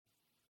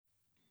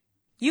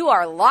You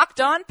are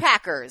Locked On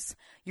Packers,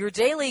 your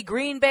daily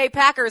Green Bay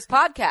Packers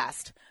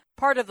podcast,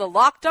 part of the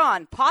Locked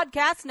On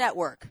Podcast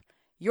Network,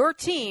 your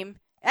team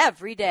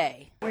every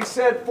day. We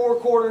said 4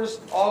 quarters,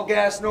 all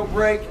gas, no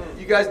break.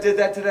 You guys did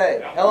that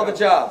today. Hell of a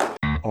job.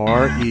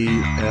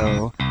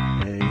 RELAX.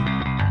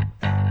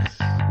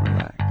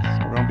 Relax.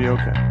 We're going to be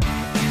okay.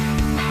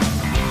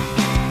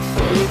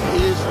 It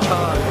is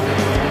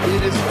time.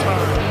 It is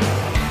time.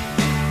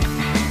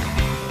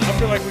 I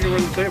feel like we can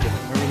run the table.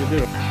 Whatever we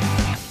do.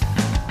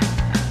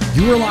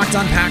 You are Locked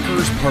On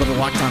Packers, part of the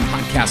Locked On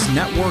Podcast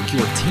Network,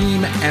 your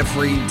team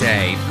every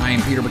day. I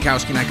am Peter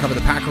Bukowski, and I cover the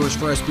Packers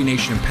for SB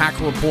Nation and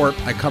Packer Report.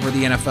 I cover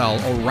the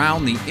NFL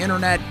around the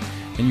internet,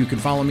 and you can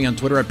follow me on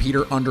Twitter at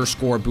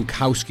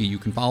Peter_Bukowski. You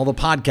can follow the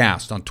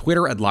podcast on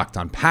Twitter at Locked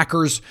On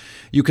Packers.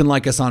 You can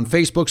like us on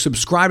Facebook,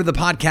 subscribe to the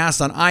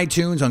podcast on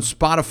iTunes, on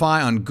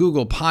Spotify, on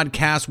Google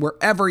Podcasts,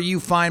 wherever you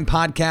find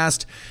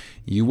podcasts.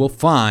 You will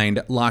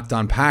find Locked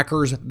On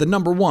Packers, the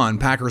 #1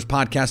 Packers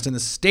podcast in the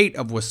state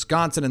of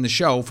Wisconsin, and the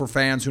show for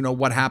fans who know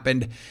what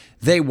happened.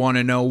 They want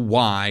to know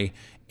why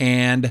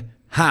and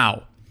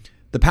how.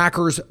 The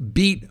Packers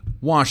beat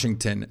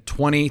Washington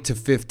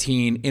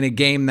 20-15 in a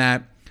game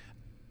that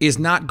is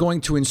not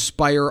going to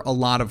inspire a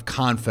lot of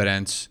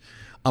confidence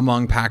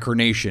among Packer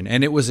Nation.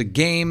 And it was a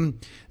game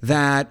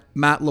that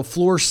Matt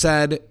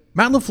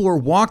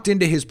LaFleur walked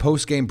into his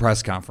post-game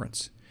press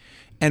conference,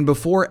 and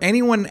before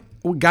anyone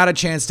got a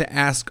chance to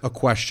ask a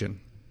question,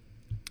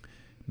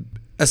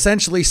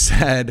 essentially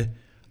said,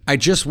 I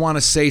just want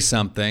to say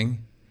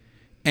something,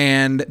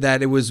 and that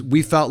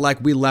we felt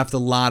like we left a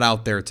lot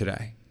out there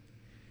today.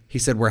 He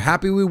said, we're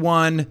happy we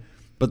won,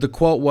 but the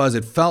quote was,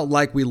 it felt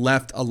like we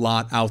left a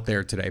lot out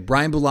there today.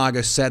 Brian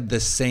Bulaga said the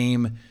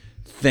same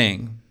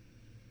thing.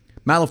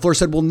 Matt LaFleur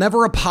said, we'll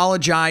never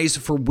apologize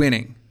for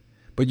winning,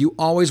 but you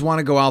always want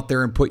to go out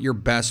there and put your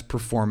best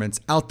performance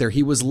out there.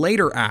 He was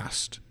later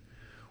asked,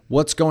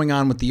 what's going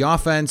on with the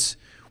offense?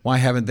 Why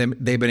haven't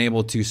they been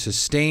able to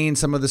sustain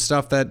some of the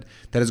stuff that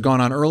has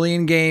gone on early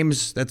in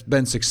games that's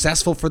been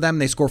successful for them?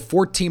 They score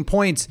 14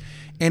 points,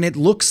 and it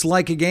looks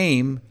like a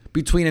game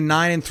between a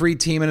 9-3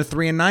 team and a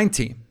 3-9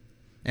 team.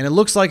 And it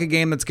looks like a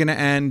game that's going to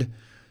end,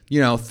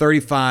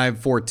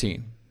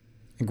 35-14.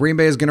 And Green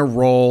Bay is going to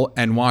roll,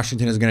 and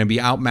Washington is going to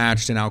be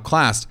outmatched and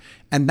outclassed.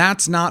 And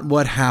that's not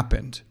what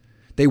happened.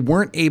 They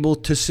weren't able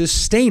to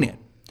sustain it.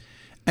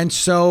 And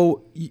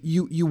so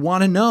you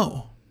want to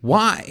know,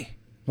 why?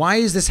 Why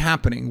is this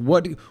happening?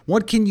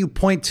 What can you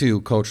point to,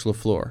 Coach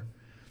LaFleur?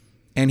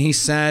 And he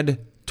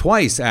said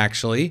twice,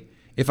 actually,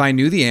 if I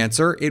knew the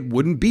answer, it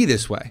wouldn't be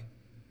this way.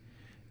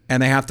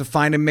 And they have to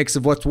find a mix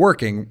of what's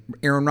working.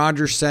 Aaron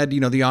Rodgers said,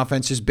 the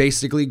offense is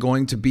basically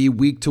going to be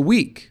week to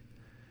week,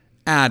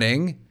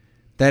 adding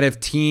that if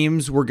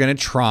teams were going to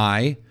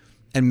try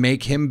and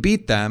make him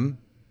beat them,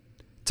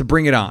 to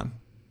bring it on.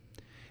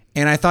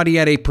 And I thought he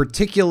had a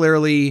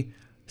particularly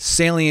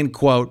salient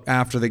quote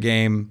after the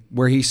game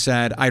where he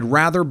said, I'd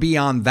rather be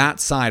on that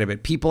side of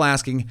it. People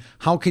asking,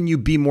 how can you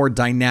be more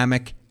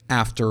dynamic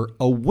after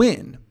a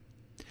win?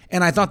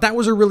 And I thought that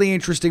was a really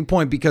interesting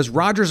point because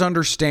Rodgers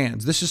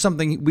understands. This is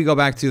something we go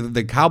back to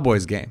the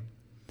Cowboys game.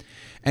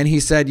 And he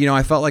said,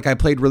 I felt like I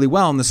played really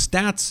well and the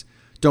stats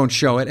don't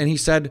show it. And he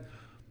said,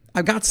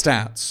 I've got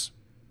stats.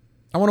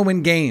 I want to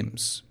win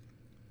games.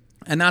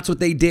 And that's what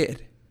they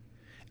did.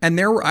 And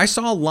I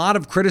saw a lot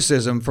of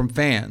criticism from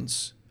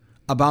fans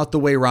about the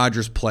way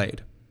Rodgers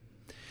played.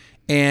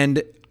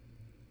 And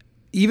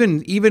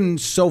even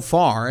so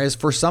far as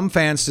for some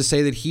fans to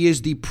say that he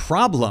is the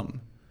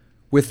problem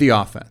with the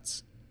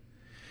offense.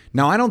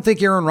 Now, I don't think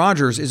Aaron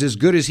Rodgers is as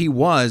good as he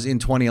was in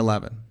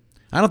 2011.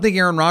 I don't think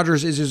Aaron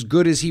Rodgers is as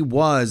good as he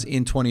was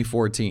in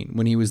 2014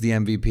 when he was the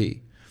MVP.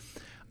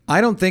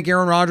 I don't think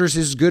Aaron Rodgers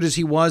is as good as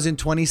he was in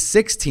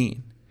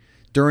 2016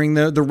 during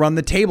the run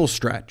the table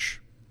stretch.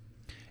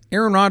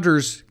 Aaron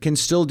Rodgers can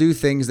still do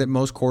things that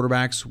most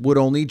quarterbacks would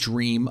only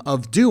dream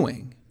of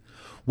doing.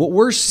 What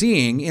we're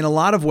seeing in a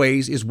lot of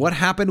ways is what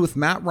happened with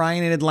Matt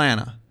Ryan in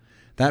Atlanta.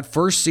 That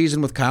first season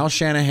with Kyle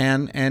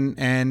Shanahan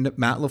and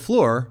Matt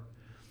LaFleur,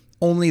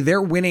 only they're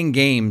winning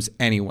games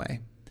anyway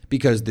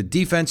because the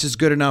defense is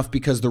good enough,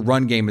 because the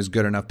run game is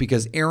good enough,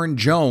 because Aaron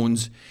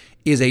Jones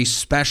is a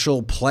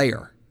special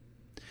player,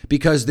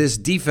 because this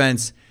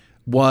defense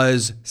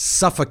was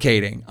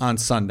suffocating on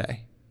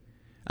Sunday.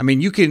 I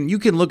mean, you can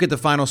look at the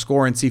final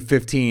score and see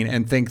 15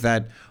 and think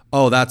that,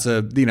 that's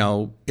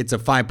it's a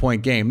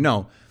 5-point game.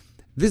 No,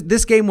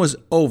 this game was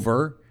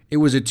over. It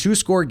was a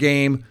 2-score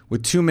game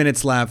with 2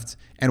 minutes left,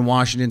 and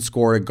Washington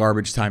scored a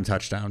garbage time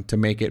touchdown to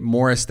make it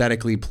more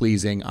aesthetically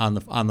pleasing on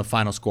the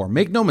final score.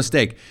 Make no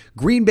mistake,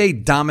 Green Bay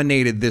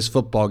dominated this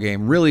football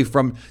game really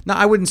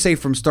I wouldn't say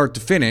from start to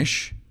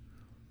finish,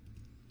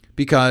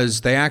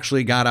 because they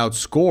actually got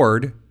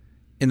outscored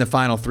in the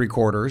final 3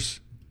 quarters.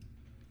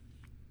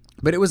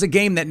 But it was a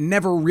game that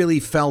never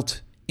really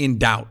felt in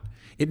doubt.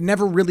 It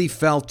never really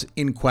felt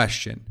in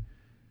question.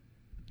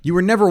 You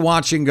were never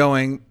watching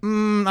going,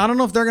 I don't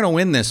know if they're going to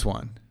win this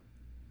one.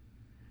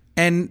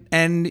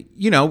 And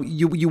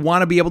you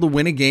want to be able to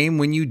win a game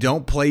when you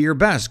don't play your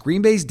best.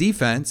 Green Bay's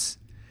defense,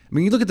 I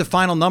mean, you look at the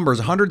final numbers,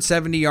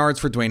 170 yards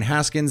for Dwayne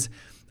Haskins,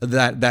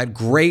 that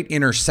great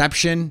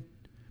interception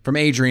from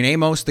Adrian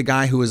Amos, the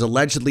guy who is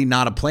allegedly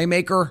not a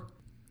playmaker.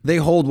 They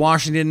hold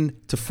Washington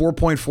to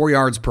 4.4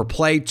 yards per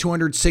play,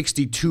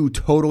 262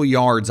 total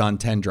yards on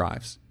 10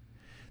 drives.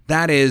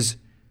 That is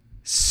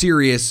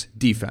serious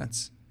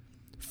defense.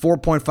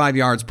 4.5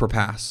 yards per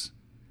pass,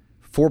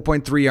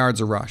 4.3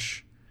 yards a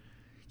rush.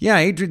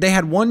 Yeah, they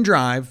had one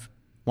drive,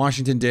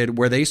 Washington did,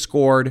 where they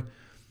scored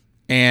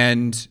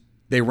and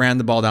they ran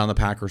the ball down the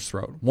Packers'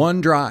 throat. One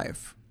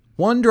drive.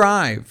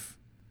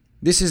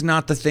 This is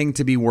not the thing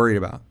to be worried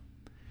about.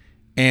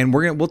 And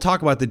we'll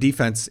talk about the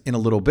defense in a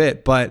little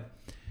bit, but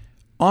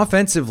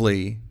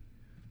offensively,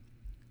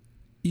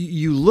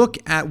 you look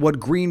at what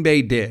Green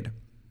Bay did.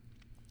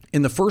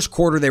 In the first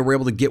quarter, they were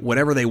able to get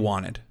whatever they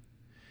wanted.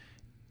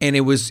 And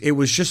it was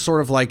just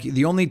sort of like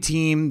the only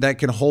team that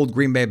can hold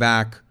Green Bay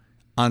back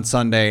on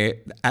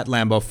Sunday at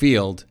Lambeau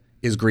Field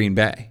is Green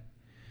Bay.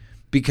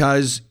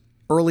 Because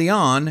early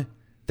on,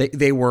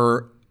 they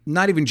were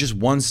not even just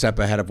one step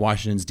ahead of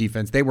Washington's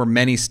defense. They were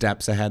many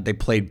steps ahead. They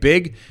played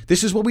big.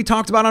 This is what we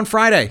talked about on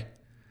Friday.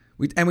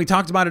 We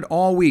talked about it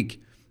all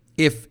week.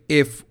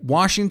 If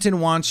Washington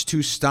wants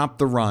to stop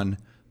the run,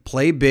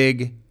 play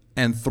big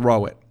and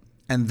throw it.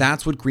 And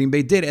that's what Green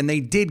Bay did. And they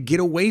did get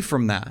away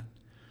from that.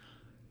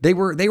 They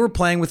were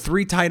playing with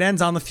 3 tight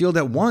ends on the field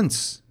at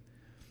once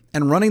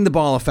and running the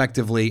ball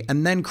effectively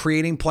and then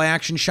creating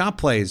play-action shot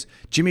plays.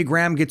 Jimmy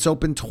Graham gets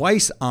open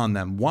twice on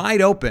them,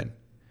 wide open.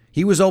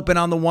 He was open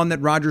on the one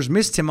that Rodgers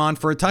missed him on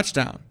for a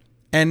touchdown.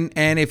 And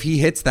if he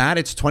hits that,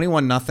 it's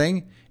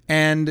 21-0,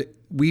 and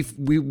we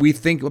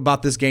think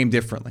about this game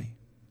differently.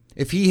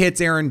 If he hits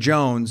Aaron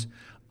Jones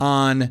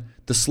on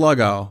the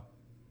sluggo,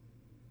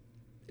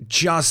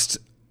 just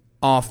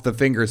off the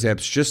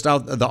fingertips, just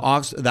out the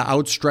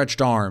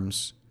outstretched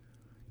arms,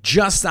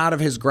 just out of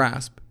his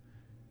grasp,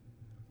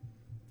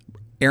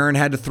 Aaron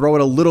had to throw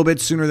it a little bit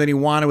sooner than he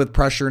wanted with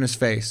pressure in his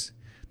face.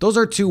 Those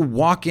are 2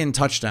 walk-in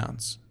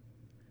touchdowns.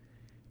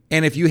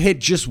 And if you hit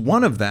just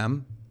one of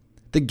them,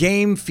 the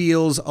game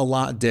feels a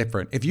lot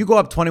different. If you go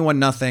up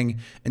 21-0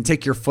 and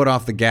take your foot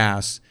off the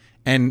gas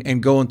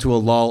and go into a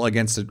lull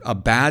against a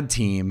bad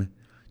team,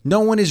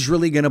 no one is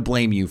really going to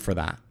blame you for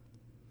that.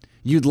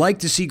 You'd like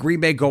to see Green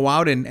Bay go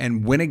out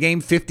and win a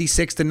game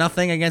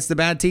 56-0 against a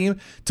bad team.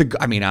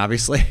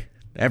 Obviously,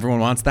 everyone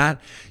wants that.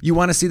 You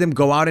want to see them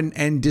go out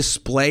and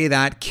display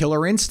that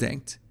killer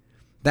instinct,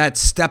 that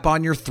step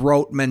on your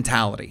throat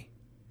mentality.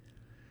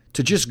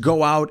 To just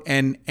go out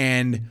and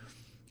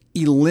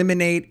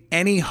eliminate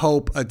any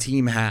hope a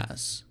team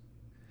has.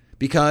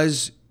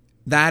 Because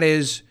that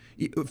is,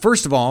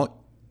 first of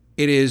all,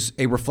 it is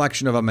a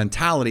reflection of a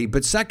mentality.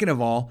 But second of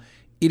all,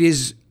 it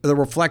is the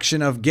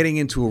reflection of getting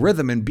into a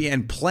rhythm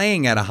and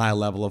playing at a high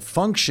level, of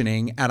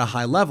functioning at a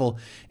high level.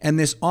 And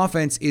this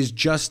offense is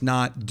just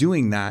not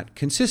doing that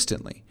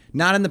consistently.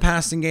 Not in the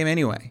passing game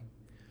anyway.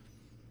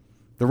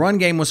 The run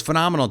game was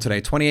phenomenal today.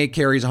 28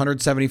 carries,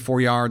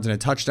 174 yards, and a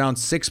touchdown,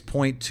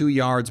 6.2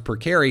 yards per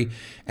carry.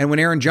 And when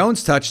Aaron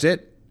Jones touched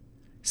it,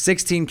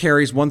 16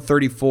 carries,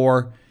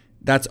 134.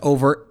 That's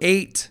over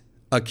 8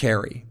 a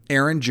carry.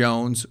 Aaron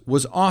Jones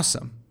was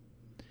awesome.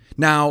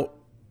 Now,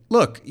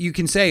 look, you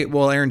can say,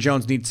 well, Aaron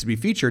Jones needs to be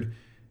featured.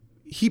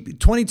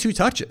 22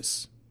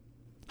 touches.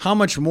 How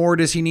much more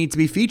does he need to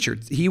be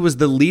featured? He was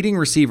the leading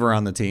receiver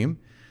on the team.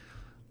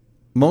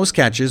 Most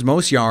catches,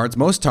 most yards,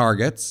 most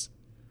targets.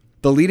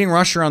 The leading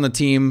rusher on the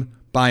team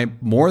by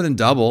more than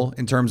double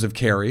in terms of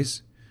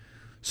carries.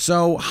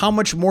 So how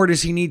much more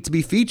does he need to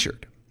be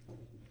featured?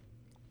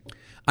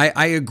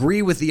 I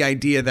agree with the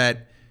idea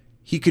that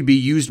he could be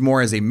used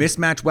more as a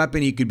mismatch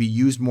weapon. He could be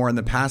used more in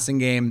the passing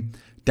game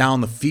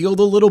down the field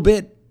a little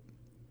bit.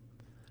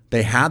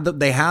 They had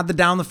the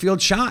down the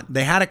field shot.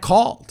 They had it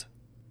called.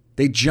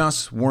 They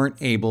just weren't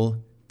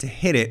able to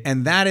hit it.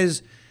 And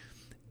it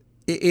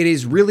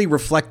is really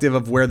reflective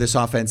of where this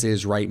offense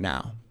is right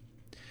now.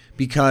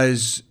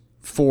 Because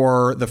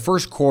for the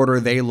first quarter,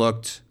 they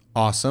looked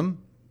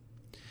awesome.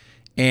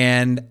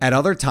 And at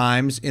other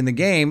times in the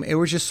game, it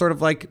was just sort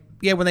of like,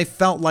 when they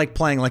felt like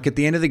playing, like at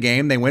the end of the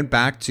game, they went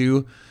back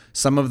to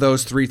some of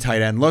those 3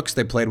 tight end looks.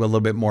 They played with a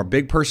little bit more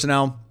big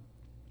personnel.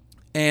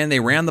 And they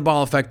ran the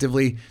ball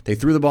effectively. They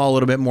threw the ball a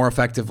little bit more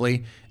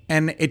effectively.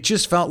 And it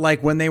just felt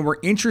like when they were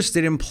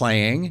interested in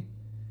playing,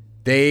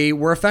 they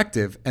were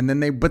effective.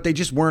 But they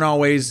just weren't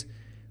always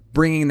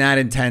bringing that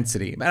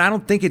intensity. And I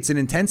don't think it's an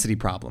intensity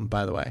problem,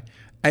 by the way.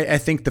 I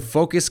think the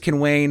focus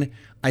can wane.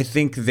 I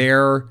think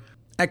their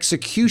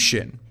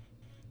execution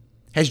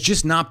has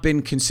just not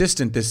been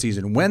consistent this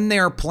season. When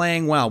they're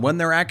playing well, when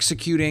they're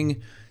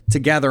executing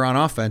together on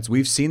offense,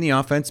 we've seen the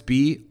offense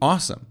be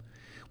awesome.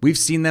 We've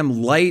seen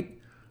them light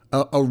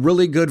a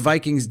really good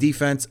Vikings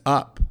defense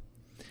up.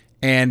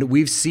 And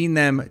we've seen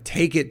them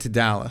take it to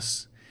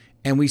Dallas.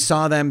 And we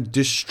saw them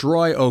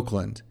destroy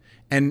Oakland.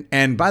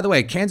 And by the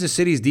way, Kansas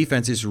City's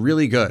defense is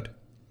really good.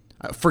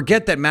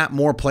 Forget that Matt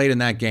Moore played in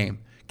that game.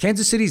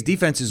 Kansas City's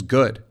defense is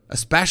good,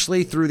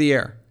 especially through the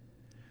air.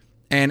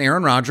 And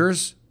Aaron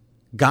Rodgers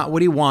got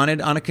what he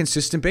wanted on a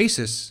consistent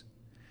basis.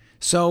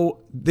 So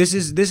this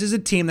is a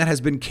team that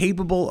has been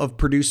capable of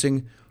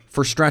producing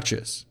for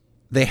stretches.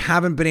 They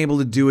haven't been able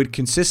to do it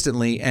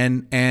consistently.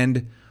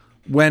 And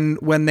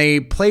when they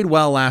played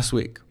well last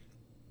week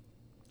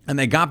and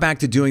they got back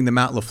to doing the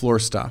Matt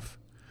LaFleur stuff,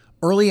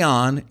 early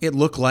on, it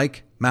looked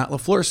like Matt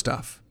LaFleur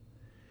stuff.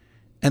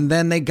 And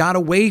then they got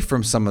away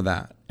from some of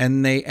that.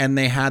 And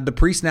they had the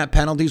pre-snap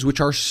penalties, which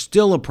are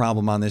still a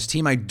problem on this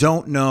team. I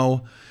don't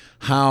know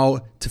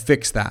how to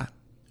fix that.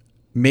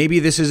 Maybe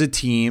this is a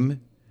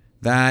team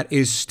that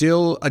is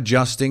still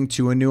adjusting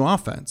to a new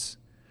offense.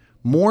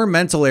 More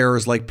mental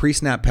errors like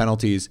pre-snap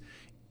penalties,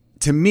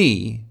 to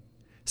me,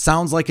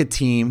 sounds like a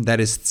team that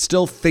is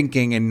still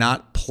thinking and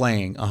not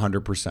playing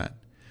 100%.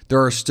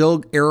 There are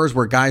still errors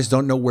where guys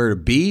don't know where to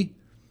be.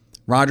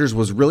 Rodgers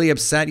was really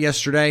upset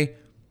yesterday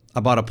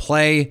about a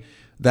play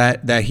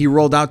that he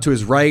rolled out to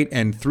his right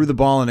and threw the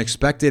ball and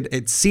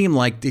it seemed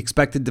like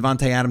expected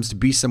Davante Adams to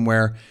be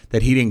somewhere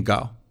that he didn't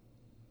go.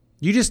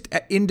 You just,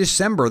 in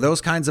December,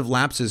 those kinds of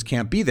lapses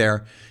can't be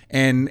there.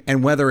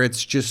 And whether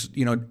it's just,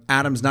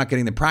 Adams not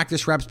getting the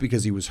practice reps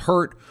because he was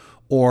hurt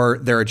or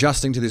they're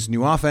adjusting to this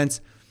new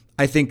offense,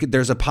 I think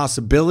there's a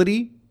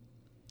possibility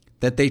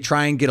that they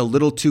try and get a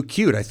little too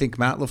cute. I think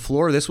Matt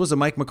LaFleur, this was a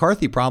Mike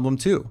McCarthy problem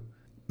too.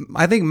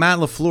 I think Matt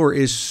LaFleur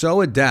is so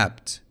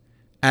adept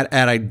at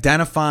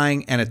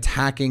identifying and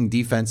attacking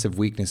defensive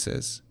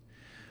weaknesses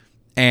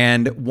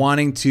and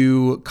wanting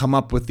to come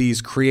up with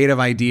these creative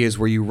ideas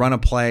where you run a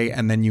play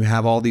and then you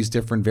have all these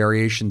different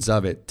variations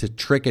of it to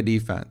trick a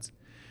defense.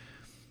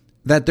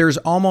 That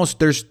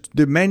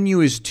the menu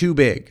is too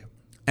big.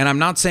 And I'm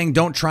not saying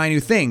don't try new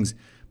things,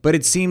 but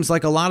it seems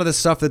like a lot of the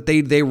stuff that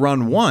they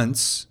run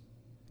once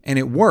and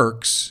it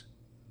works,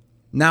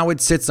 now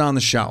it sits on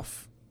the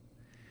shelf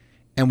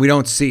and we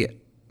don't see it.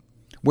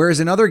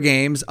 Whereas in other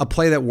games, a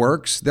play that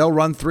works, they'll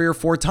run 3 or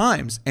 4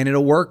 times and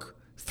it'll work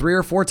 3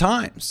 or 4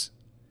 times.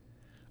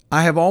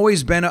 I have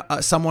always been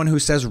someone who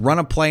says run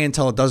a play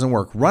until it doesn't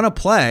work. Run a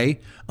play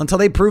until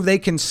they prove they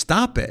can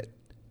stop it.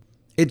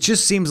 It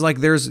just seems like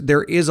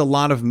there is a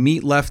lot of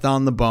meat left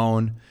on the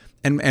bone,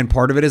 and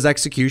part of it is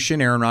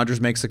execution. Aaron Rodgers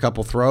makes a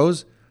couple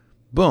throws.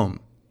 Boom.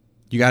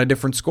 You got a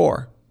different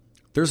score.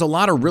 There's a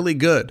lot of really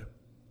good.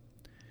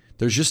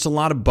 There's just a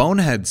lot of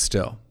boneheads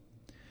still.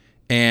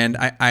 And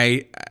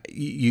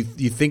you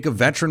think of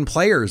veteran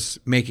players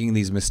making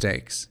these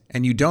mistakes,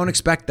 and you don't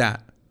expect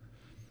that.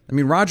 I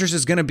mean, Rodgers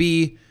is going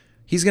to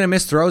he's going to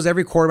miss throws.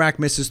 Every quarterback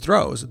misses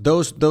throws.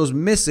 Those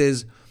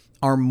misses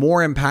are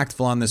more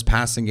impactful on this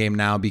passing game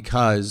now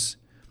because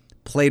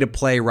play to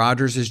play,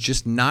 Rodgers is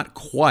just not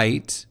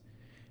quite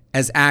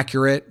as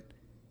accurate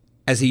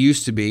as he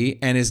used to be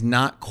and is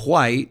not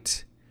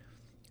quite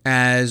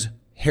as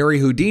Harry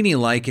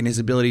Houdini-like in his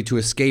ability to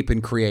escape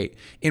and create,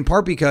 in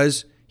part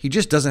because he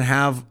just doesn't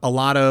have a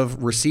lot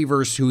of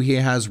receivers who he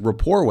has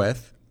rapport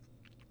with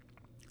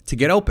to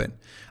get open.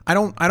 I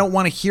don't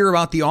want to hear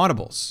about the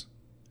audibles.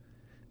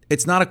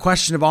 It's not a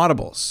question of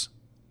audibles.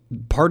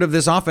 Part of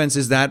this offense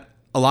is that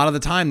a lot of the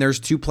time there's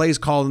 2 plays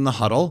called in the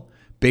huddle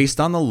based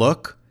on the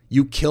look.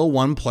 You kill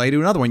one play to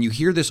another one. You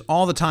hear this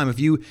all the time. If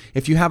you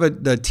have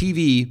the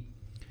TV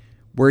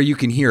where you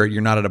can hear it,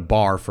 you're not at a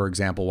bar, for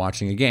example,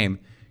 watching a game.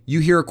 You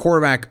hear a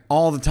quarterback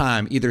all the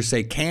time either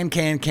say can,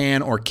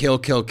 or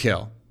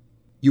kill.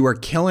 You are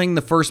killing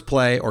the first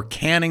play or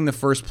canning the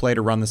first play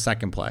to run the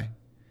second play.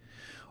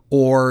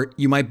 Or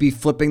you might be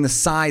flipping the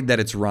side that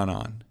it's run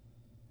on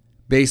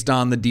based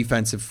on the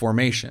defensive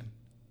formation.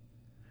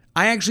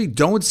 I actually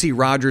don't see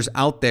Rodgers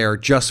out there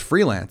just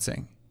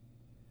freelancing.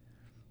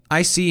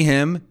 I see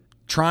him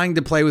trying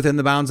to play within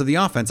the bounds of the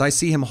offense. I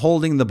see him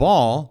holding the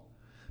ball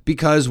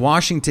because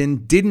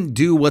Washington didn't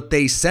do what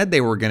they said they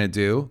were going to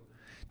do,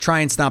 try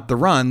and stop the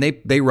run.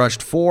 They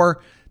rushed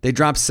 4, they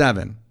dropped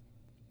 7.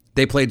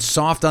 They played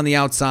soft on the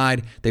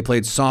outside. They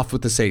played soft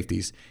with the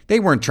safeties. They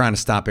weren't trying to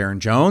stop Aaron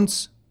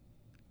Jones.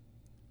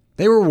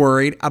 They were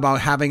worried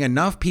about having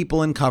enough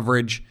people in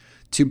coverage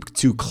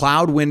to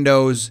cloud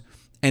windows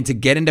and to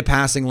get into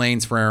passing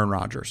lanes for Aaron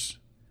Rodgers.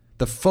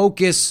 The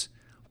focus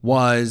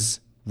was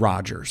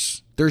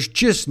Rodgers.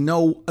 There's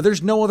no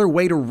other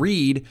way to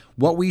read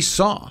what we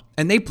saw.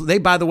 And they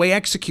by the way,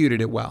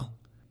 executed it well.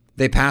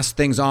 They passed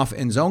things off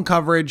in zone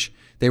coverage.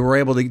 They were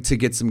able to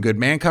get some good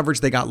man coverage.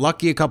 They got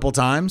lucky a couple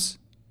times.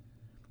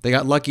 They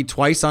got lucky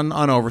twice on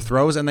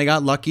overthrows, and they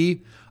got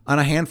lucky on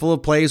a handful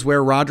of plays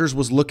where Rodgers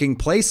was looking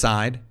play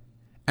side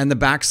and the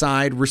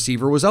backside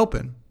receiver was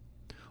open.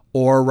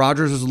 Or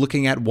Rodgers was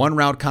looking at one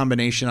route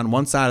combination on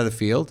one side of the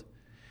field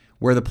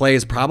where the play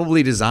is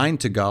probably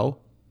designed to go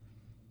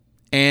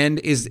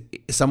and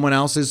someone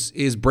else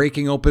is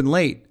breaking open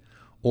late.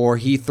 Or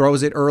he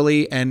throws it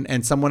early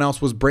and someone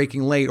else was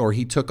breaking late, or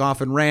he took off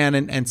and ran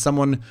and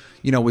someone,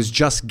 was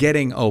just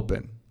getting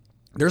open.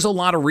 There's a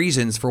lot of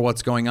reasons for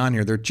what's going on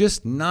here. They're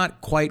just not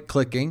quite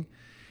clicking.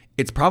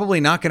 It's probably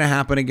not going to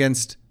happen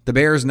against the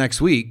Bears next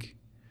week,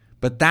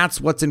 but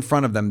that's what's in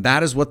front of them.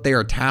 That is what they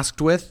are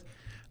tasked with.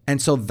 And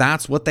so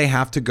that's what they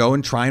have to go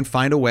and try and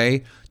find a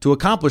way to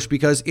accomplish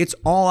because it's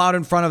all out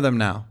in front of them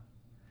now.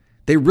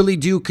 They really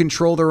do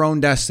control their own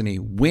destiny.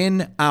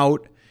 Win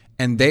out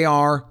and they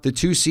are the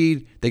 2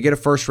 seed. They get a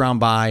first round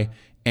bye,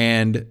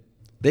 and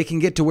they can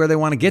get to where they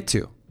want to get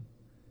to.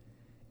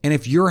 And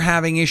if you're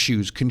having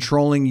issues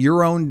controlling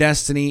your own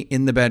destiny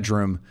in the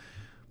bedroom,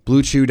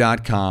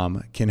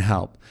 BlueChew.com can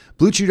help.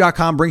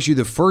 BlueChew.com brings you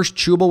the first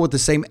chewable with the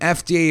same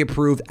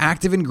FDA-approved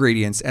active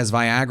ingredients as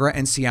Viagra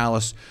and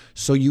Cialis,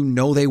 so you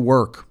know they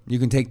work. You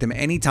can take them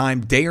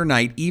anytime, day or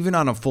night, even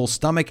on a full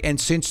stomach, and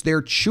since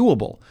they're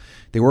chewable,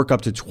 they work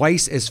up to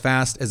twice as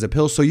fast as a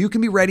pill, so you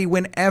can be ready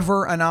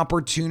whenever an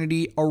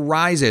opportunity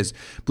arises.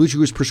 Blue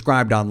Chew is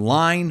prescribed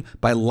online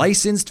by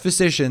licensed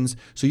physicians,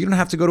 so you don't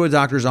have to go to a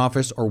doctor's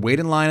office or wait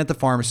in line at the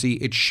pharmacy.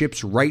 It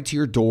ships right to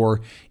your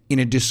door in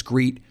a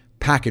discreet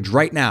package.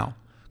 Right now,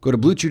 go to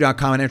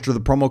BlueChew.com and enter the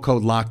promo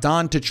code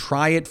LOCKEDON to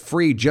try it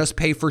free. Just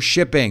pay for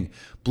shipping.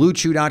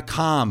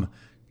 BlueChew.com,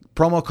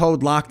 promo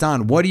code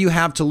LOCKEDON. What do you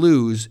have to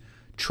lose?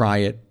 Try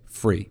it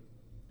free.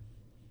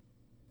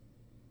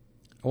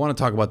 I want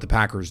to talk about the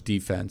Packers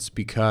defense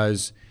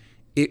because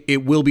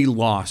it will be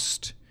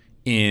lost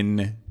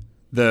in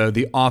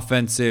the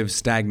offensive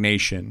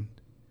stagnation,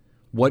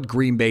 what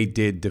Green Bay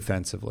did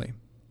defensively.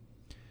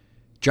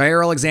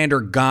 Jair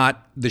Alexander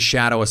got the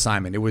shadow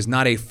assignment. It was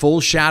not a full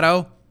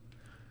shadow.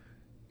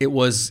 It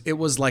was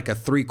like a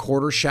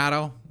 3/4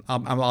 shadow.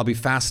 I'll be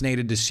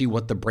fascinated to see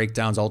what the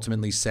breakdowns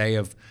ultimately say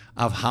of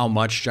how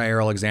much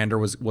Jair Alexander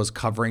was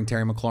covering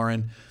Terry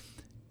McLaurin.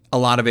 A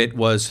lot of it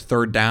was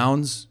third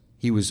downs.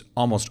 He was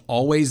almost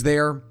always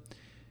there.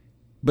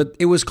 But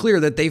it was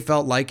clear that they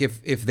felt like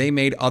if they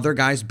made other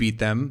guys beat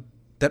them,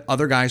 that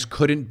other guys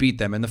couldn't beat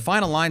them. And the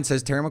final line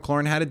says Terry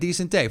McLaurin had a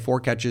decent day, 4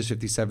 catches,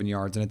 57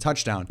 yards, and a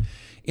touchdown.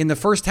 In the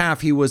first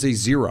half, he was a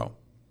 0.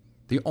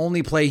 The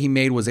only play he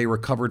made was a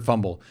recovered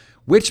fumble,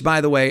 which,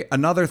 by the way,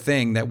 another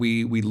thing that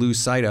we lose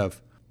sight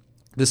of.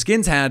 The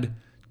Skins had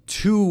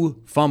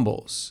 2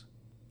 fumbles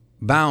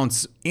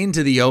bounce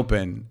into the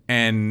open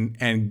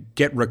and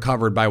get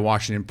recovered by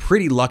Washington.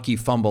 Pretty lucky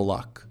fumble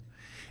luck.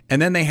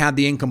 And then they had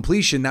the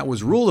incompletion that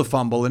was ruled a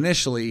fumble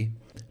initially,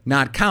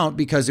 not count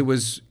because it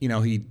was,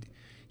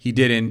 he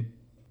didn't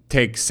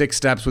take 6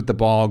 steps with the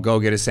ball, go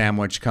get a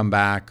sandwich, come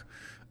back,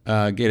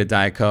 get a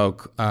Diet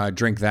Coke,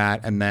 drink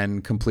that, and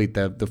then complete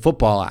the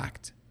football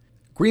act.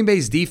 Green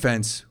Bay's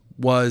defense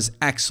was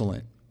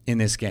excellent in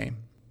this game.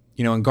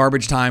 In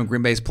garbage time,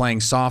 Green Bay's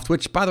playing soft,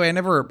 which, by the way, I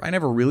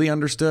never really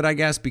understood, I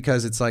guess,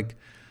 because it's like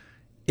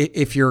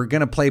if you're going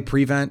to play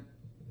prevent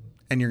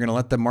and you're going to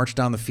let them march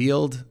down the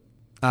field,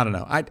 I don't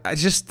know.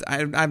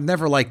 I've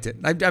never liked it.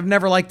 I've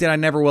never liked it. I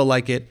never will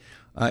like it.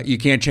 You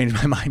can't change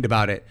my mind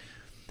about it.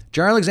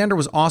 Jair Alexander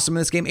was awesome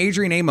in this game.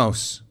 Adrian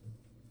Amos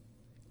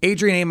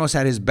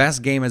had his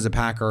best game as a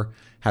Packer,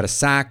 had a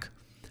sack,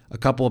 a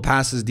couple of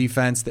passes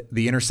defense.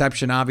 The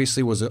interception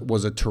obviously was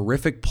a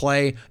terrific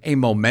play, a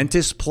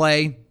momentous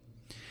play.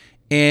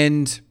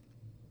 And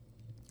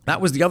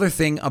that was the other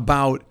thing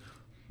about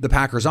the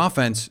Packers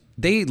offense.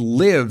 They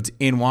lived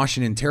in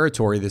Washington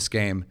territory this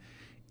game.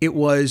 It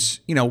was,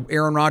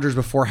 Aaron Rodgers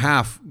before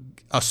half,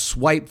 a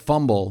swipe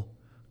fumble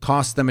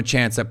cost them a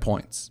chance at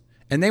points.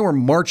 And they were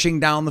marching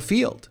down the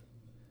field.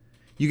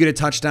 You get a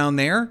touchdown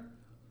there,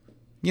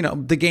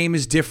 the game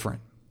is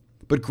different.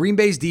 But Green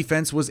Bay's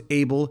defense was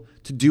able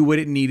to do what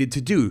it needed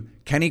to do.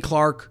 Kenny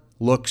Clark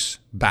looks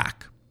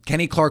back.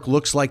 Kenny Clark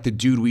looks like the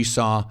dude we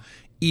saw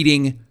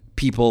eating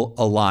people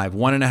alive.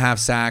 1.5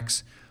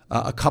 sacks,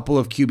 a couple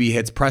of QB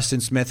hits. Preston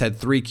Smith had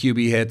 3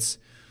 QB hits.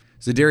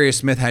 Zadarius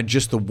Smith had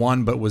just the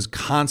 1, but was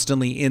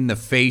constantly in the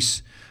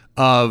face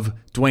of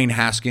Dwayne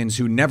Haskins,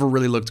 who never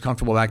really looked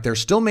comfortable back there.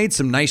 Still made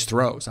some nice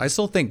throws. I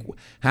still think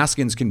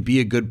Haskins can be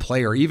a good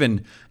player,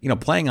 even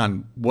playing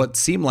on what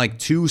seemed like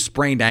 2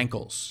 sprained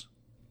ankles.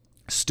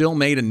 Still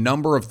made a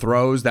number of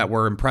throws that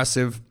were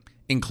impressive,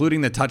 including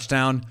the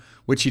touchdown,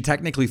 which he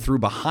technically threw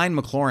behind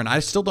McLaurin. I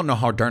still don't know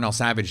how Darnell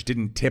Savage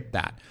didn't tip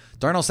that.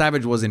 Darnell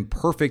Savage was in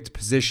perfect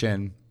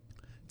position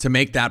to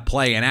make that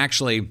play, and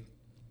actually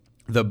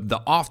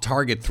the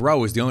off-target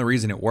throw is the only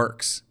reason it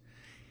works.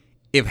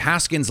 If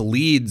Haskins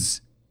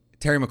leads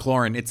Terry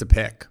McLaurin, it's a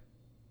pick.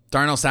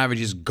 Darnell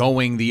Savage is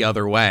going the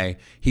other way.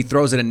 He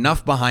throws it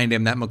enough behind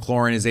him that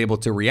McLaurin is able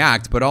to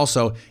react, but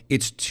also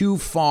it's too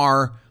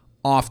far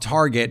off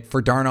target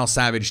for Darnell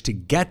Savage to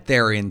get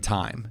there in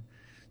time.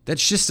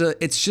 It's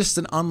just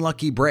an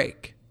unlucky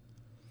break.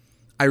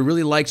 I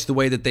really liked the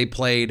way that they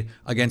played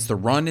against the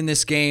run in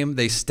this game.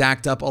 They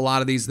stacked up a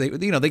lot of these.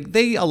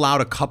 They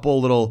allowed a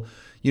couple little,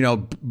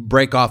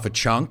 break off a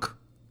chunk.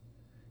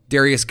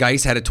 Darius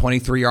Geis had a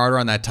 23-yarder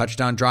on that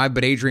touchdown drive,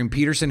 but Adrian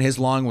Peterson, his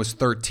long was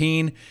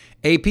 13.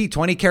 AP,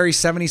 20 carries,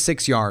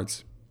 76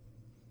 yards.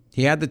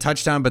 He had the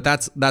touchdown, but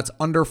that's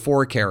under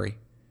 4 carry.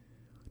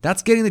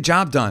 That's getting the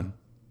job done.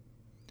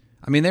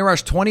 I mean, they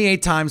rushed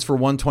 28 times for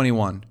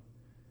 121.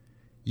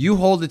 You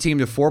hold the team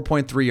to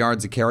 4.3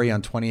 yards a carry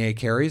on 28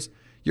 carries,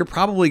 you're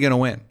probably going to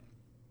win.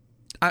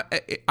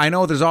 I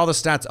know there's all the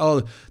stats.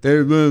 Oh,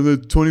 they're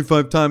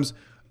 25 times.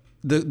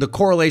 The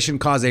correlation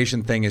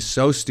causation thing is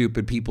so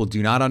stupid. People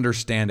do not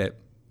understand it.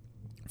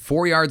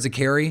 4 yards a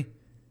carry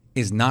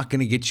is not going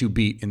to get you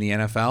beat in the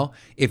NFL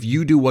if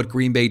you do what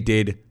Green Bay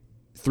did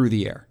through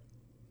the air.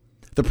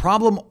 The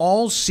problem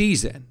all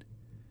season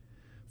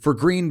for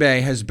Green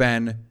Bay has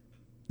been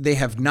they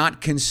have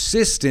not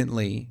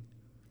consistently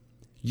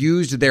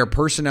used their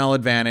personnel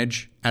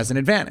advantage as an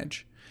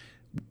advantage.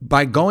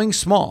 By going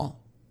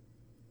small,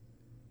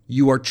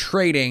 you are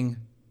trading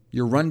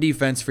your run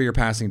defense for your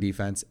passing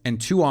defense, and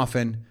too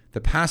often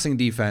the passing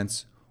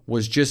defense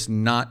was just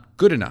not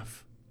good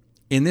enough.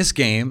 In this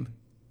game,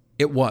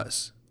 it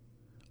was.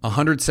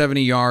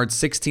 170 yards,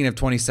 16 of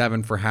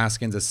 27 for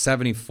Haskins, a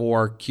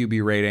 74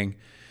 QB rating,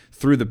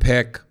 threw the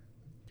pick.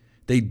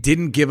 They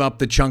didn't give up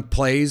the chunk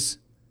plays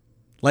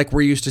like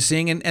we're used to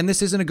seeing, and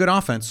this isn't a good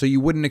offense, so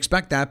you wouldn't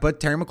expect that, but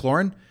Terry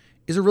McLaurin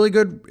is a really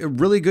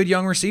good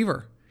young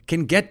receiver,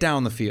 can get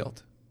down the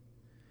field.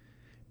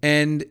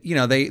 And,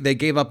 they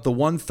gave up the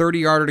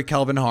 130-yarder to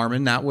Kelvin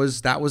Harmon. That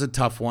was a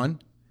tough one.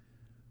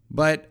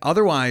 But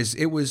otherwise,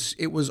 it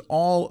was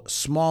all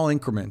small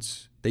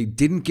increments. They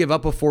didn't give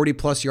up a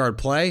 40-plus yard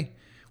play,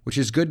 which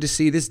is good to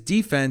see. This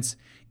defense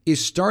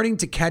is starting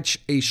to catch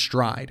a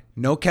stride.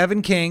 No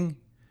Kevin King.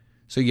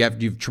 So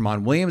you've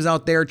Tramon Williams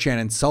out there,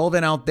 Shannon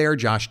Sullivan out there.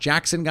 Josh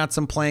Jackson got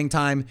some playing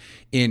time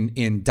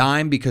in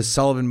dime because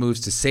Sullivan moves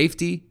to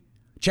safety.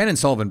 Shannon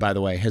Sullivan, by the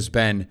way, has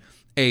been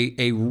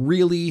a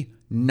really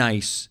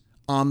nice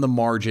on the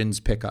margins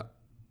pickup.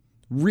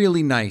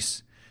 Really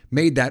nice.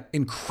 Made that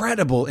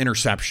incredible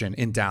interception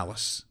in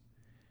Dallas.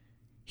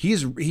 He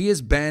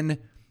has been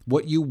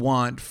what you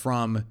want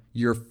from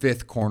your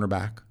fifth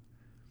cornerback.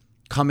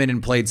 Come in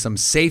and played some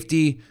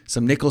safety,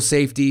 some nickel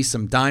safety,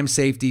 some dime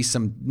safety,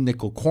 some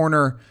nickel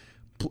corner.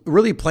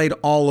 Really played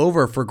all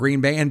over for Green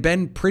Bay and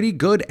been pretty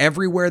good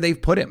everywhere they've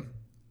put him.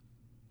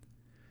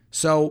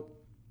 So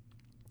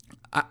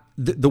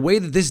the way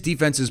that this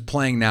defense is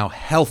playing now,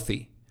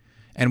 healthy,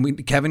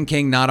 and Kevin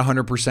King not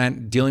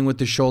 100%, dealing with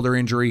the shoulder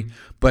injury,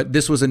 but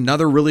this was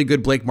another really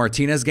good Blake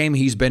Martinez game.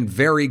 He's been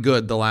very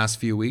good the last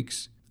few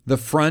weeks. The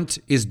front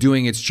is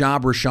doing its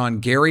job. Rashawn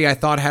Gary, I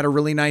thought, had a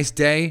really nice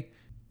day.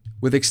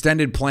 With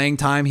extended playing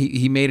time,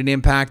 he made an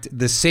impact.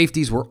 The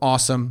safeties were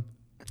awesome,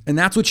 and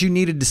that's what you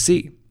needed to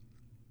see.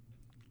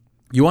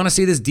 You want to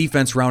see this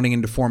defense rounding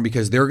into form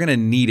because they're going to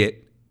need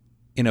it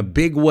in a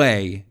big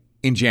way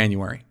in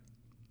January.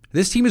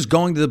 This team is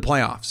going to the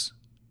playoffs.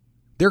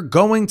 They're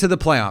going to the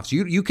playoffs.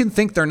 You can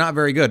think they're not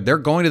very good. They're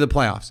going to the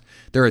playoffs.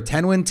 They're a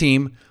 10-win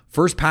team,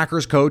 first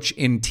Packers coach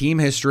in team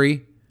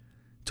history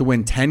to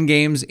win 10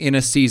 games in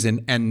a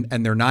season, and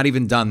they're not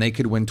even done. They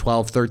could win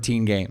 12,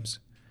 13 games.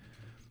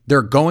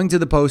 They're going to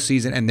the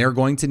postseason, and they're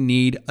going to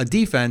need a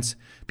defense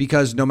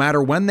because no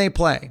matter when they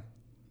play,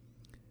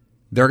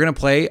 they're going to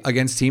play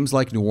against teams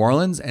like New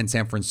Orleans and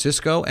San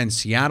Francisco and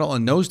Seattle,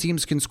 and those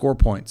teams can score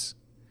points.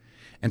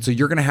 And so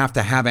you're going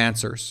to have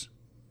answers.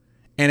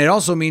 And it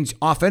also means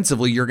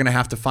offensively, you're going to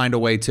have to find a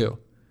way too.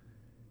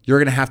 You're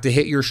going to have to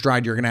hit your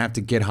stride. You're going to have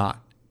to get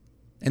hot.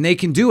 And they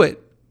can do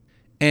it.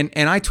 And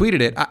I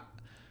tweeted it.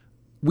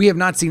 We have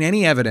not seen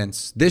any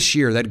evidence this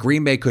year that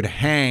Green Bay could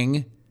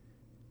hang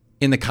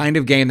in the kind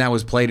of game that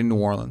was played in New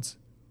Orleans.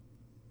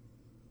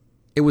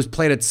 It was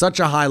played at such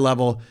a high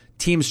level,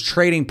 teams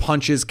trading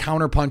punches,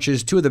 counter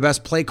punches, two of the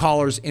best play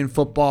callers in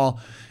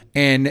football.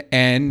 And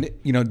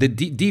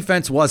the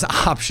defense was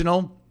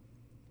optional,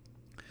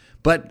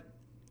 but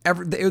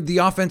the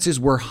offenses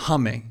were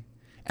humming.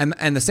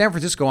 And the San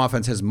Francisco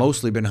offense has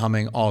mostly been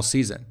humming all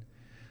season.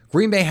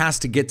 Green Bay has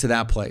to get to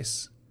that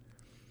place.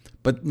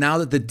 But now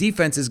that the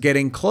defense is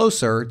getting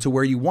closer to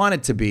where you want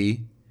it to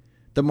be,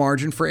 the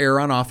margin for error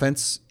on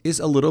offense is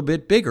a little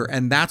bit bigger.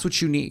 And that's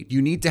what you need.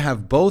 You need to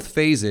have both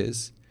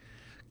phases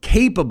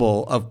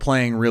capable of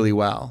playing really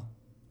well.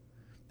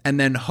 And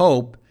then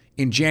hope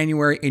in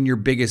January in your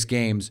biggest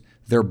games,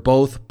 they're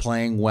both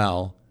playing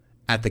well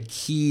at the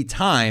key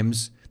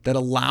times that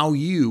allow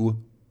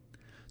you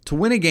to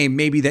win a game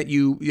maybe that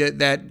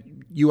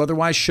you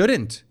otherwise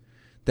shouldn't,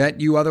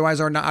 that you otherwise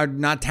are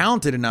not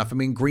talented enough. I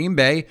mean, Green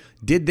Bay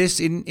did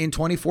this in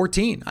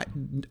 2014.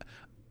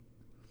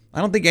 I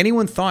don't think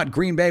anyone thought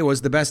Green Bay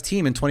was the best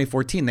team in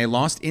 2014. They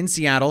lost in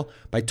Seattle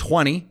by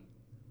 20.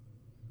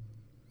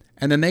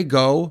 And then they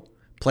go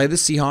play the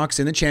Seahawks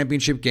in the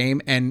championship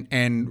game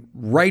and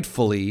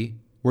rightfully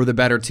were the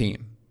better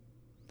team.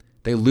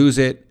 They lose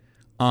it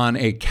on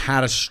a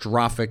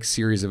catastrophic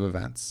series of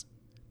events.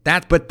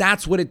 But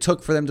that's what it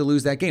took for them to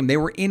lose that game. They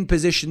were in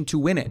position to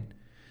win it.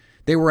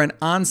 They were an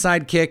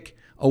onside kick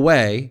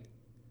away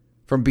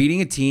from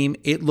beating a team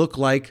it looked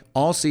like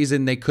all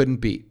season they couldn't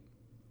beat.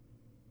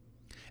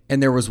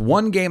 And there was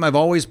one game I've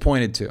always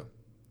pointed to.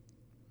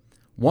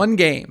 One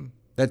game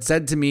that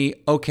said to me,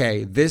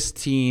 okay, this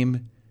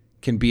team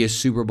can be a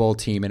Super Bowl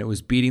team, and it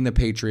was beating the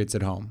Patriots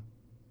at home.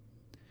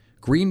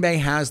 Green Bay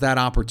has that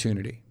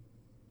opportunity.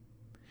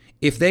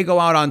 If they go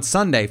out on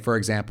Sunday, for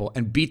example,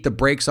 and beat the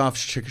brakes off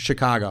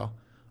Chicago,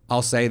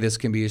 I'll say this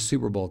can be a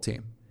Super Bowl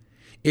team.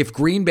 If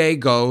Green Bay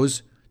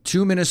goes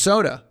to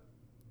Minnesota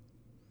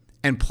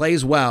and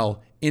plays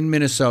well in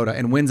Minnesota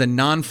and wins a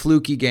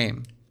non-fluky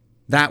game,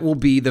 that will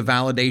be the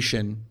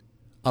validation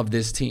of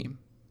this team.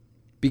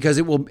 Because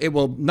it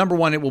will number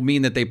one, it will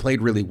mean that they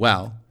played really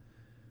well.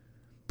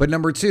 But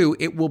number two,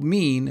 it will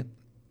mean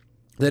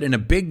that in a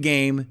big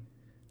game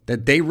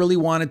that they really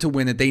wanted to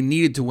win, that they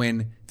needed to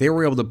win, they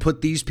were able to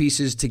put these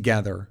pieces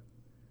together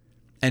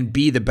and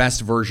be the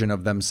best version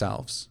of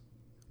themselves.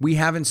 We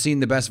haven't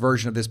seen the best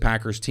version of this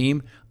Packers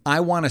team.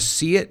 I want to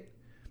see it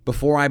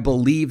before I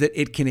believe that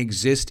it can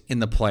exist in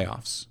the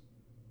playoffs.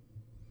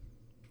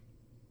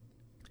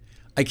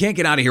 I can't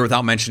get out of here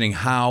without mentioning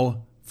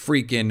how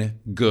freaking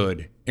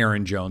good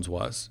Aaron Jones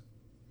was.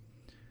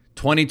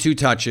 22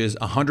 touches,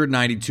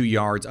 192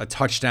 yards, a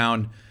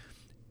touchdown.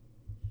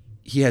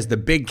 He has the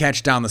big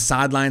catch down the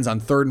sidelines on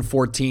 3rd and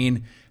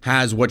 14,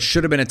 has what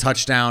should have been a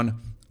touchdown.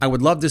 I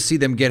would love to see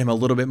them get him a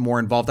little bit more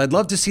involved. I'd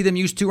love to see them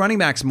use 2 running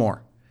backs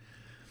more.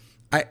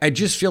 I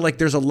just feel like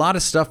there's a lot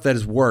of stuff that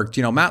has worked.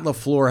 You know, Matt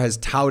LaFleur has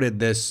touted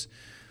this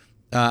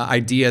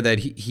idea that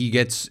he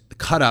gets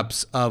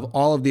cut-ups of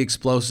all of the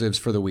explosives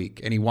for the week,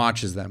 and he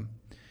watches them.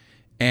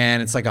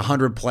 And it's like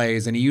 100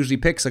 plays, and he usually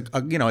picks a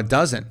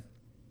dozen,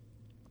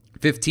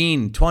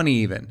 15, 20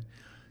 even,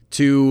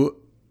 to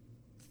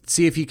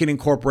see if he can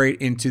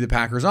incorporate into the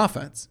Packers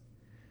offense.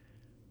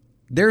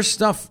 There's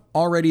stuff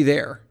already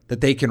there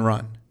that they can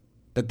run,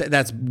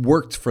 that's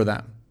worked for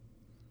them.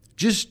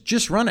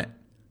 Just run it.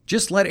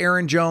 Just let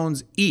Aaron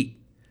Jones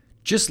eat.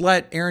 Just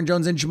let Aaron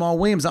Jones and Jamal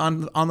Williams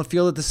on the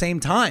field at the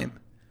same time.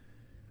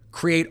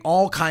 Create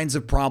all kinds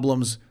of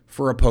problems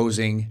for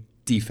opposing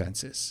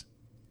defenses.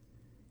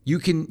 You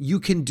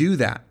can do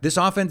that. This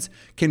offense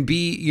can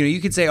be, you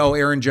could say, oh,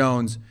 Aaron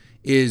Jones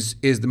is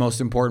the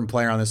most important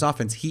player on this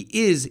offense. He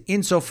is,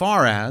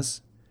 insofar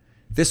as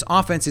this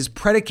offense is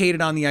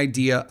predicated on the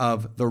idea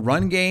of the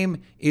run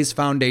game is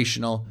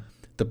foundational,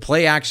 the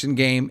play action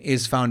game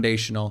is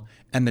foundational,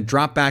 and the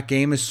drop back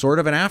game is sort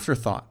of an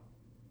afterthought.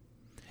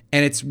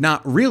 And it's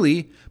not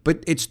really,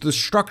 but it's the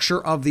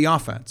structure of the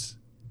offense.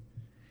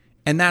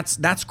 And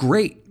that's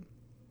great.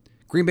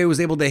 Green Bay was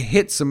able to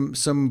hit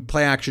some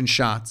play action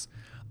shots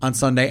on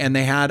Sunday, and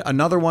they had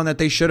another one that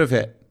they should have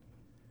hit.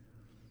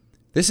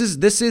 This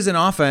is an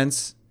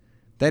offense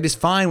that is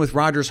fine with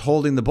Rodgers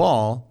holding the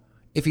ball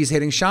if he's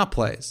hitting shot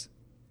plays.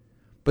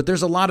 But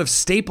there's a lot of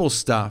staple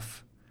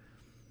stuff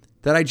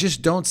that I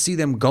just don't see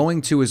them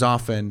going to as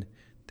often,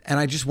 and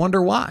I just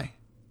wonder why.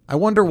 I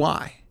wonder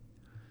why.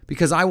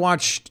 Because I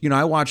watched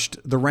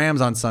the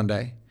Rams on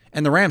Sunday,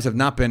 and the Rams have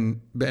not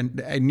been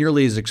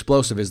nearly as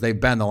explosive as they've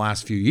been the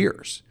last few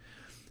years.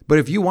 But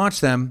if you watch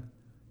them,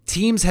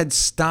 teams had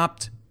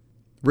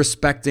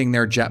respecting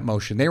their jet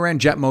motion. They ran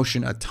jet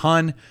motion a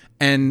ton,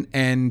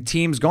 and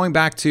teams going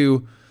back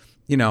to,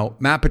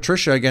 Matt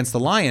Patricia against the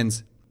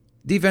Lions,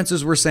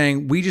 defenses were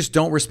saying, we just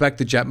don't respect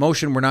the jet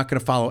motion. We're not going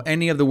to follow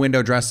any of the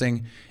window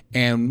dressing,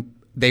 and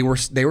they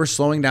were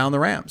slowing down the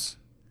Rams.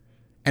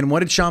 And what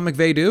did Sean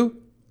McVay do?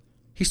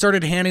 He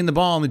started handing the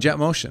ball in the jet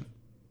motion.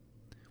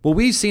 Well,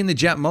 we've seen the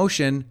jet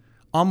motion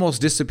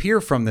almost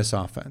disappear from this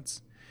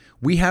offense.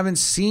 We haven't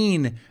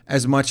seen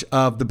as much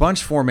of the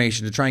bunch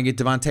formation to try and get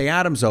Devontae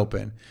Adams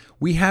open.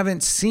 We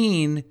haven't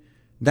seen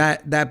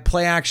that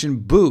play action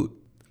boot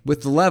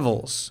with the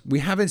levels. We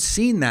haven't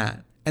seen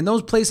that. And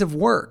those plays have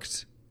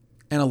worked.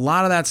 And a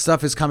lot of that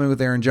stuff is coming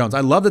with Aaron Jones.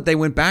 I love that they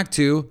went back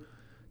to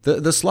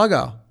the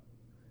sluggo.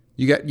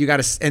 You got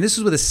and this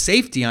is with a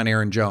safety on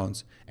Aaron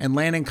Jones, and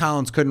Landon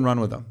Collins couldn't run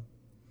with him.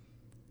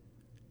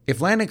 If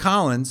Landon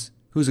Collins,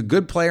 who's a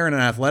good player and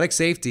an athletic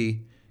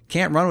safety,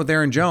 can't run with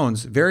Aaron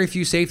Jones, very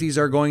few safeties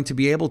are going to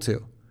be able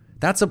to.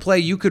 That's a play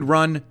you could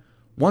run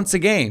once a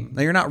game.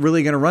 Now, you're not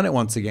really going to run it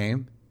once a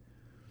game.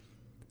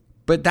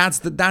 But that's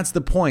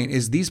the point,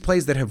 is these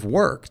plays that have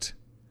worked,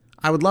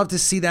 I would love to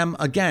see them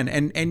again.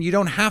 And you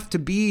don't have to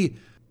be,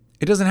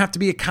 it doesn't have to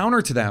be a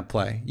counter to that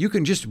play. You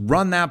can just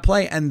run that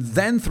play and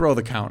then throw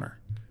the counter.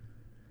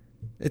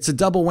 It's a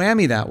double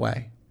whammy that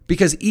way.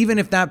 Because even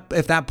if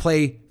that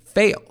play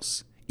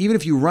fails, even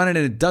if you run it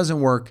and it doesn't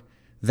work,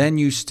 then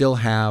you still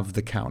have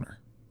the counter.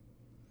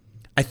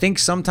 I think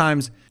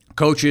sometimes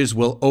coaches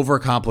will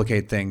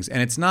overcomplicate things,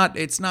 and it's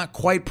not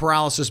quite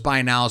paralysis by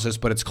analysis,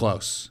 but it's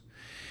close.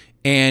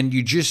 And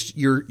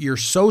you're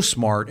so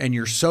smart, and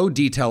you're so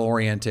detail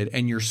oriented,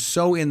 and you're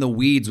so in the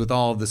weeds with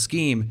all of the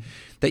scheme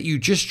that you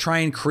just try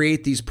and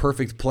create these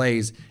perfect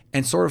plays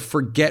and sort of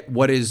forget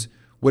what is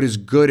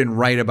good and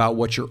right about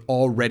what you're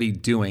already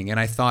doing. And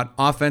I thought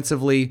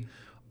offensively,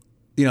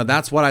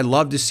 that's what I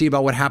love to see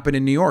about what happened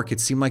in New York.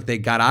 It seemed like they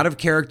got out of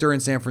character in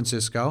San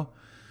Francisco.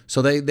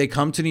 So they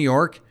come to New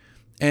York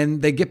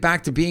and they get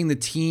back to being the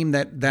team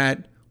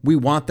that we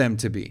want them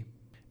to be.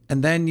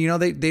 And then,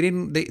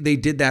 they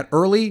did that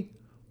early.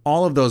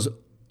 All of those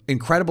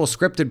incredible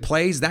scripted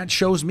plays, that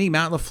shows me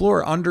Matt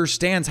LaFleur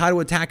understands how to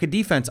attack a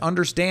defense,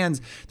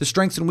 understands the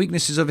strengths and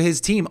weaknesses of his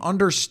team,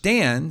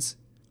 understands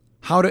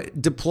how to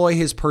deploy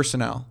his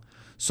personnel.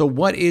 So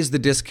what is the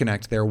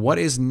disconnect there? What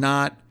is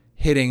not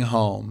hitting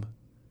home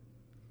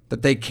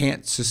that they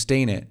can't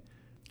sustain it?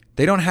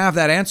 They don't have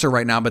that answer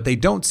right now, but they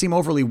don't seem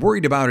overly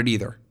worried about it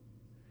either.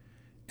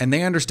 And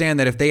they understand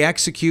that if they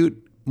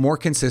execute more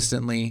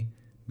consistently,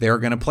 they're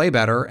going to play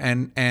better,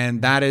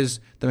 and that is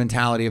the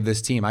mentality of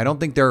this team. I don't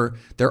think they're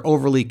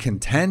overly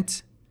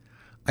content.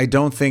 I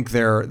don't think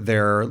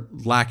they're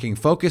lacking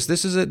focus.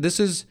 This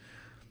is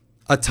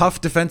a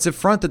tough defensive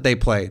front that they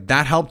played.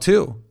 That helped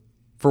too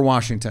for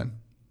Washington.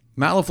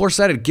 Matt LaFleur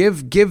said it.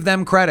 Give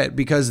them credit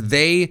because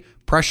they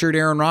pressured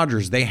Aaron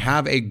Rodgers. They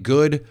have a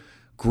good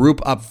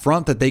group up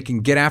front that they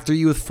can get after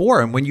you with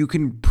 4. And when you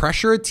can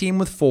pressure a team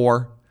with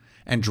 4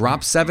 and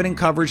drop 7 in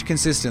coverage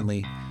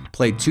consistently,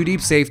 play 2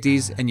 deep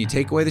safeties, and you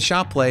take away the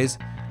shot plays,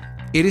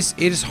 it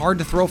is hard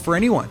to throw for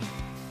anyone.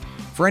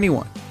 For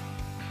anyone.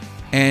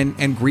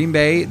 And Green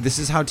Bay, this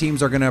is how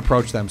teams are going to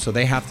approach them. So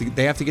they have to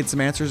get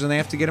some answers, and they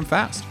have to get them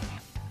fast.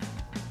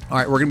 All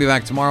right, we're going to be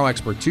back tomorrow,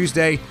 Expert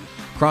Tuesday,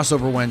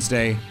 Crossover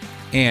Wednesday,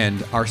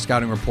 and our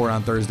scouting report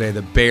on Thursday.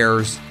 The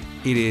Bears,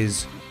 it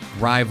is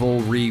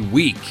rivalry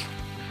week.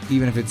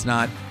 Even if it's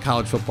not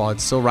college football,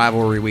 it's still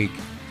rivalry week.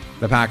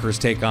 The Packers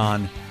take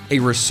on a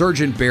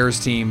resurgent Bears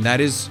team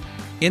that is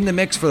in the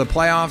mix for the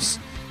playoffs.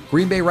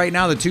 Green Bay right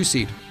now, the 2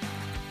 seed.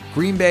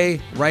 Green Bay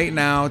right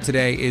now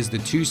today is the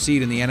 2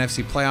 seed in the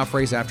NFC playoff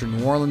race after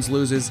New Orleans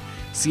loses.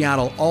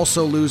 Seattle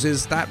also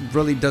loses. That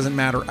really doesn't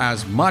matter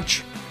as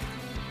much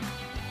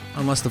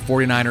unless the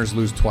 49ers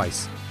lose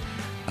twice.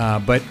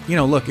 But,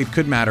 look, it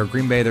could matter.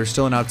 Green Bay, there's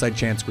still an outside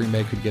chance Green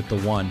Bay could get the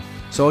 1.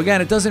 So,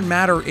 again, it doesn't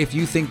matter if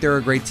you think they're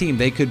a great team.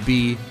 They could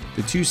be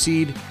the 2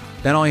 seed.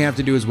 Then all you have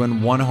to do is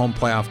win 1 home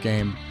playoff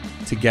game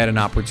to get an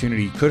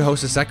opportunity. Could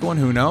host a second one.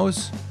 Who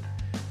knows?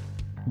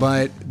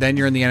 But then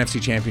you're in the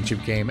NFC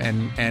Championship game,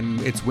 and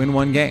it's win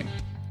 1 game.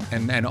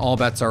 And all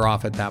bets are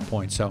off at that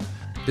point. So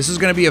this is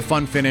going to be a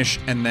fun finish.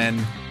 And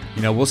then,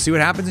 we'll see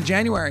what happens in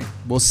January.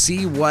 We'll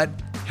see what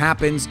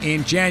happens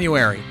in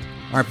January.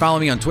 All right, follow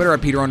me on Twitter at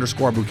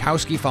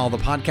Peter_Bukowski. Follow the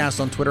podcast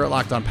on Twitter at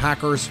Locked On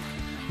Packers.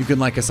 You can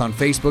like us on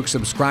Facebook,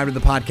 subscribe to the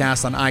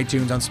podcast on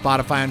iTunes, on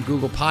Spotify, on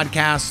Google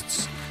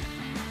Podcasts,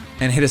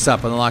 and hit us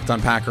up on the Locked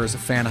On Packers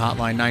fan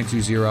hotline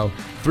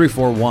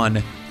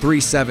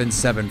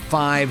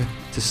 920-341-3775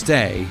 to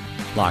stay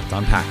Locked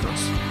On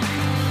Packers.